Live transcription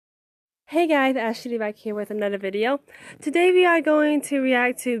Hey guys, Ashley back here with another video. Today we are going to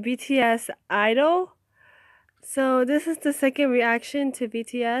react to BTS Idol. So this is the second reaction to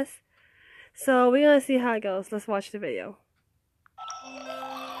BTS. So we're gonna see how it goes. Let's watch the video.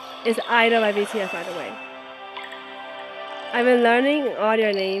 It's Idol by BTS, by the way. I've been learning all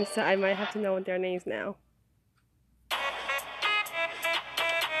their names, so I might have to know their names now.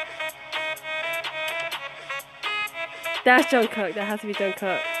 That's Jungkook. That has to be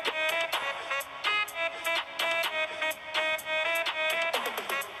Jungkook.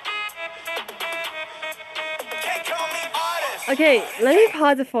 Okay, let me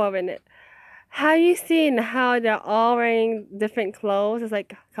pause it for a minute. Have you seen how they're all wearing different clothes? It's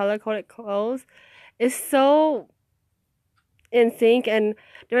like color-coded clothes. It's so in sync, and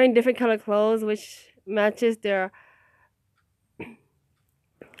they're wearing different color clothes, which matches their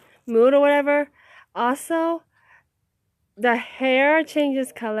mood or whatever. Also, the hair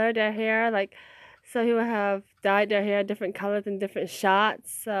changes color. Their hair, like, some people have dyed their hair different colors in different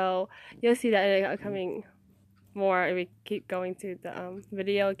shots. So you'll see that in the upcoming more if we keep going to the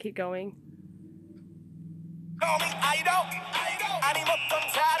video. Keep going.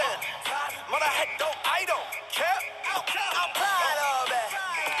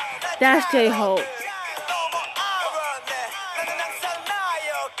 That's J-Hope.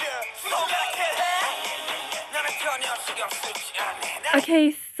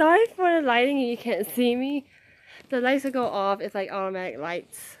 Okay, sorry for the lighting, you can't see me. The lights will go off, it's like automatic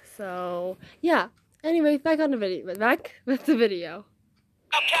lights. So yeah. Anyway, back on the video. Back with the video.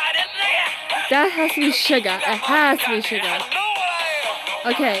 That has to be Sugar. It has to be Sugar.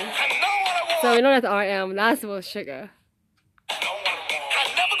 Okay. So we know that's RM. That's was Sugar.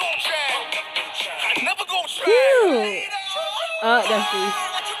 Cute. Oh, that's me.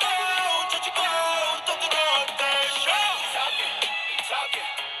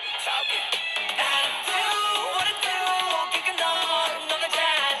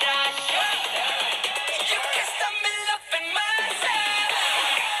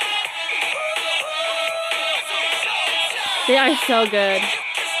 They are so good.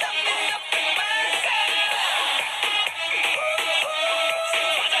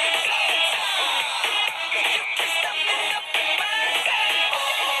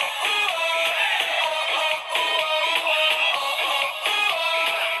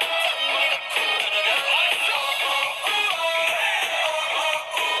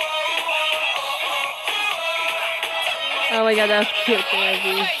 Oh my god, that's cute,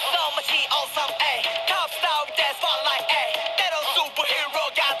 baby.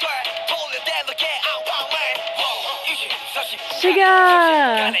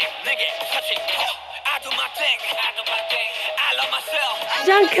 Sugar!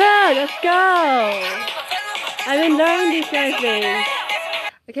 Jungkook, let's go! I've been learning these guys' names.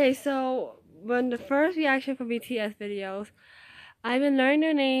 Okay, so when the first reaction for BTS videos, I've been learning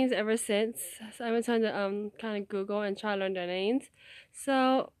their names ever since. So I've been trying to kind of Google and try to learn their names.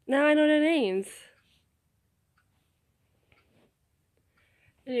 So now I know their names.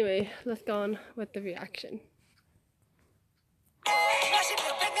 Anyway, let's go on with the reaction.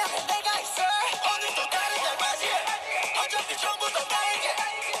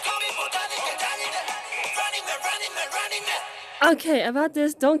 Okay, about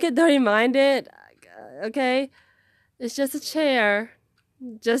this, don't get dirty-minded. Okay, it's just a chair.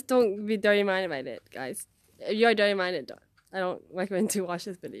 Just don't be dirty-minded by it, guys. If you're dirty-minded, I don't recommend to watch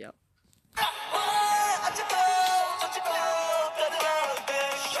this video.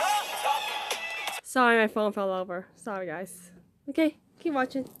 Sorry, my phone fell over. Sorry, guys. Okay, keep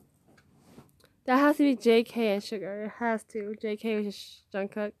watching. That has to be JK and Sugar. It has to. JK, which is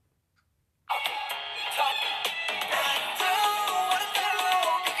Jungkook.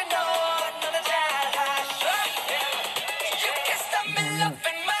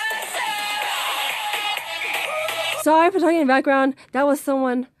 Sorry for talking in the background. That was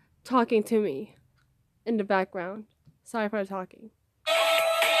someone talking to me in the background. Sorry for talking.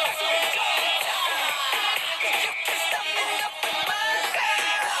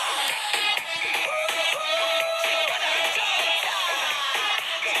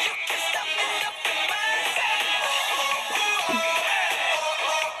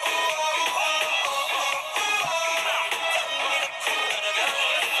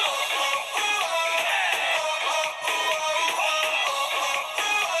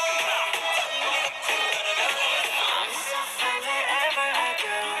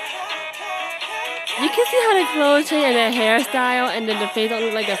 You can see how the clothes change and their hairstyle, and then the face don't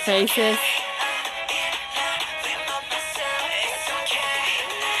look like their faces.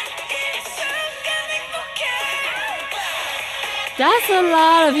 That's a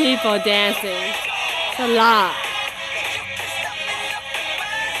lot of people dancing. It's a lot.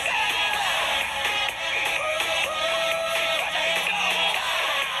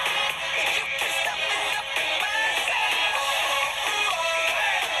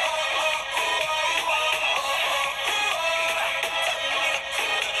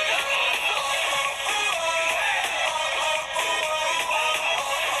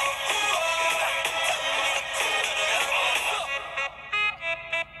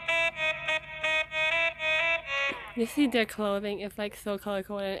 You see their clothing, it's like so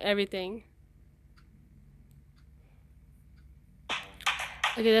colorful and everything.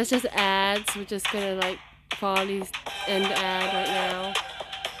 Okay, that's just ads. We're just gonna like follow these end ad right now.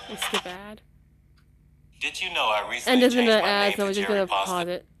 And skip ad. Did you know I recently And there's changed another my ad, name so we're to just Jerry gonna Pasta? pause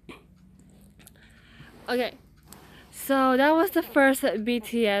it. Okay, so that was the first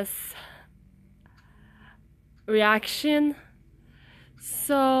BTS reaction.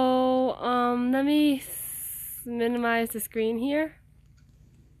 So let me minimize the screen here.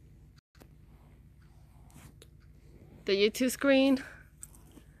 The YouTube screen.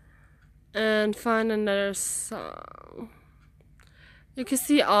 And find another song. You can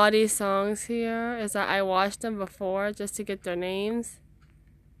see all these songs here. Is that I watched them before just to get their names.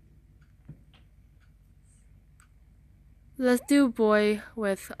 Let's do Boy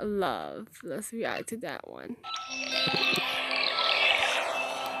with Love. Let's react to that one.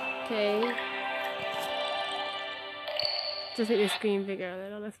 Okay. Just make the screen bigger a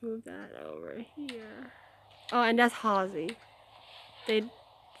little. Let's move that over here. Oh, and that's Halsey. They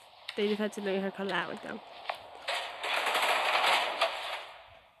decided to let her collab with them.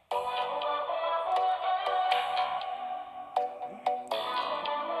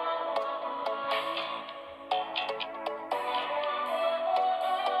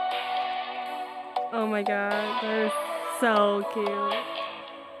 Oh my god, they're so cute.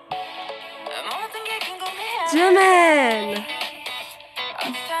 Jimin!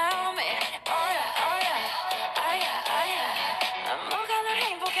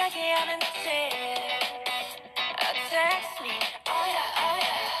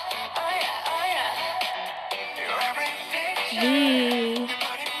 V.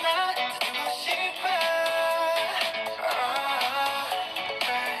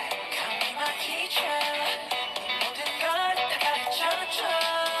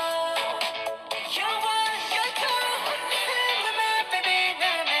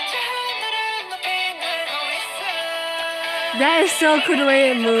 That is so cool the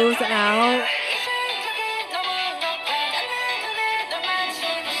way it moves out.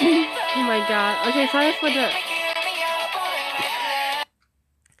 Oh my god. Okay, sorry for the...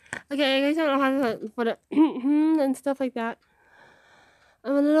 Okay, I guys don't know how to for the and stuff like that.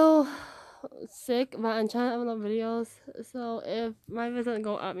 I'm a little sick, but I'm trying to upload videos. So if my videos doesn't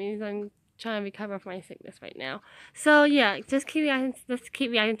go up, means I'm trying to recover from my sickness right now. So yeah, just keep reacting. Just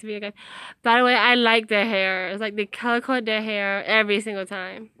keep reacting to video guys. By the way, I like their hair. It's like they color code their hair every single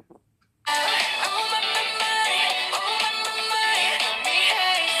time.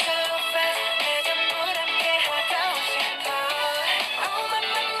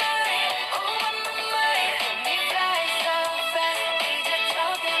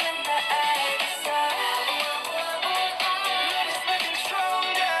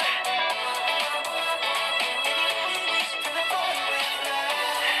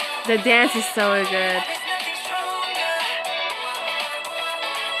 The dance is so good.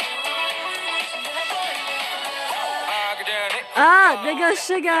 Ah, there goes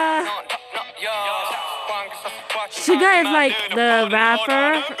Suga. Suga is like the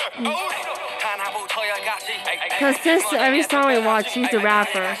rapper. Because since every song we watch, he's the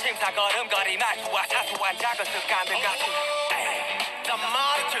rapper.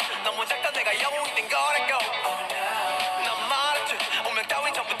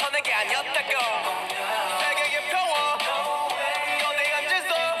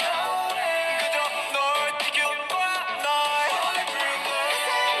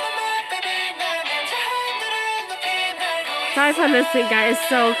 Sorry for listening, guys. It's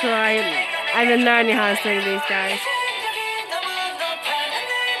so cool. I've been learning how to sing these guys.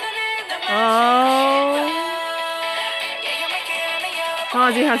 Oh.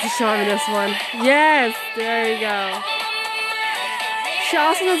 Halsey has to show me this one. Yes, there we go. She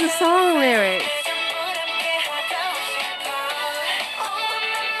also knows the song lyrics.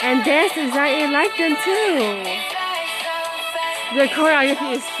 And dance exactly like them too. The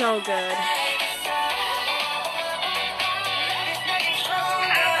choreography is so good.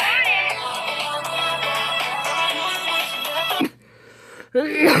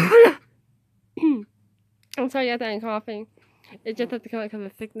 I'm sorry, I think I'm coughing. It just has to come out because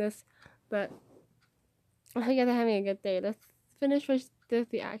of thickness. But I hope you guys are having a good day. Let's finish with this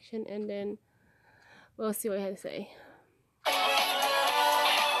reaction and then we'll see what he has to say.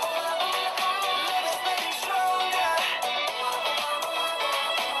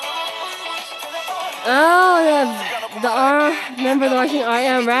 Oh, remember watching I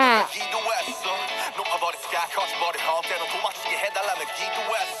Am Rap.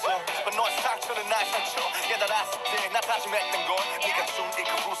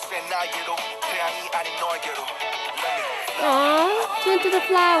 Aww, into the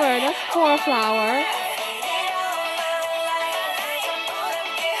flower. That's poor flower.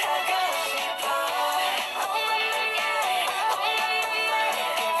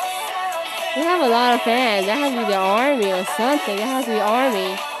 They have a lot of fans. That has to be the army or something. That has to be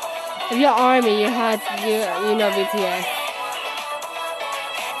army. If you're army, you know BTS.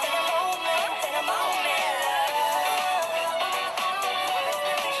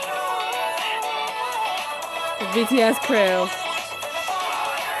 The BTS crew.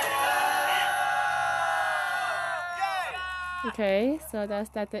 Okay, so that's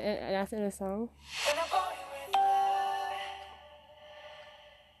the end of the song.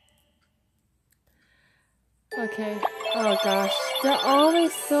 Okay. Oh gosh, there are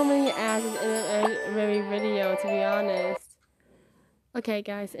always so many ads in every video, to be honest. Okay,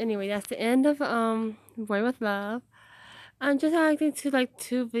 guys. Anyway, that's the end of Boy with Love. I'm just reacting to like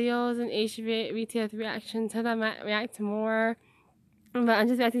 2 videos in each BTS reaction. Sometimes I might react to more, but I'm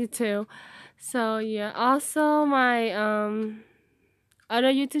just reacting to 2. So yeah. Also, my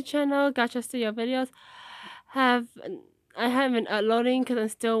other YouTube channel, Gacha Studio Videos, I haven't been uploading because I'm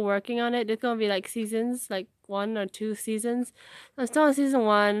still working on it. There's gonna be like seasons, like 1 or 2 seasons. I'm still on season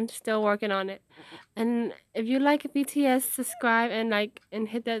 1, still working on it. And if you like BTS, subscribe and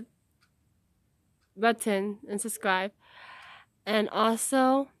hit that button and subscribe. And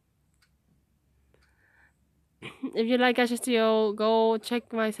also, if you like Gacha Studio, go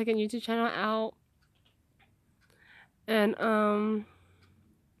check my second YouTube channel out. And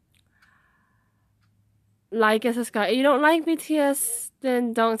like and subscribe. If you don't like BTS,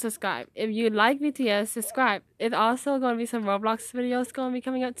 then don't subscribe. If you like BTS, subscribe. It's also going to be some Roblox videos going to be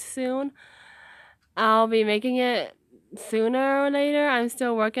coming up soon. I'll be making it sooner or later. I'm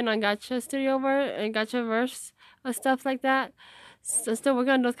still working on Gacha Studio and Gachaverse or stuff like that. So still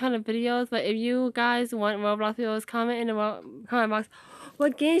working on those kind of videos. But if you guys want Roblox videos, comment in the comment box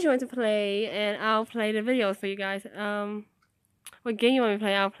what games you want to play, and I'll play the videos for you guys. What game you want me to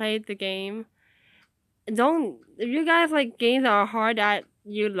play? I'll play the game. If you guys like games that are hard that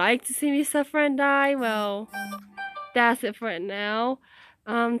you like to see me suffer and die, well, that's it for it now.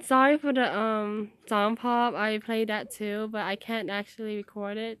 Sorry for the song pop. I played that too, but I can't actually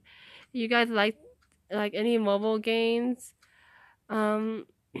record it. You guys like any mobile games? Comment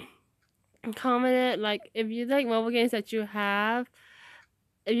it. Like if you like mobile games that you have,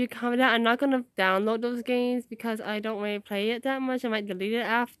 if you comment that, I'm not gonna download those games because I don't really play it that much. I might delete it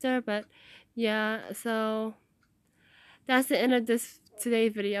after, but yeah. So that's the end of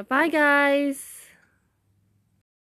today's video. Bye, guys.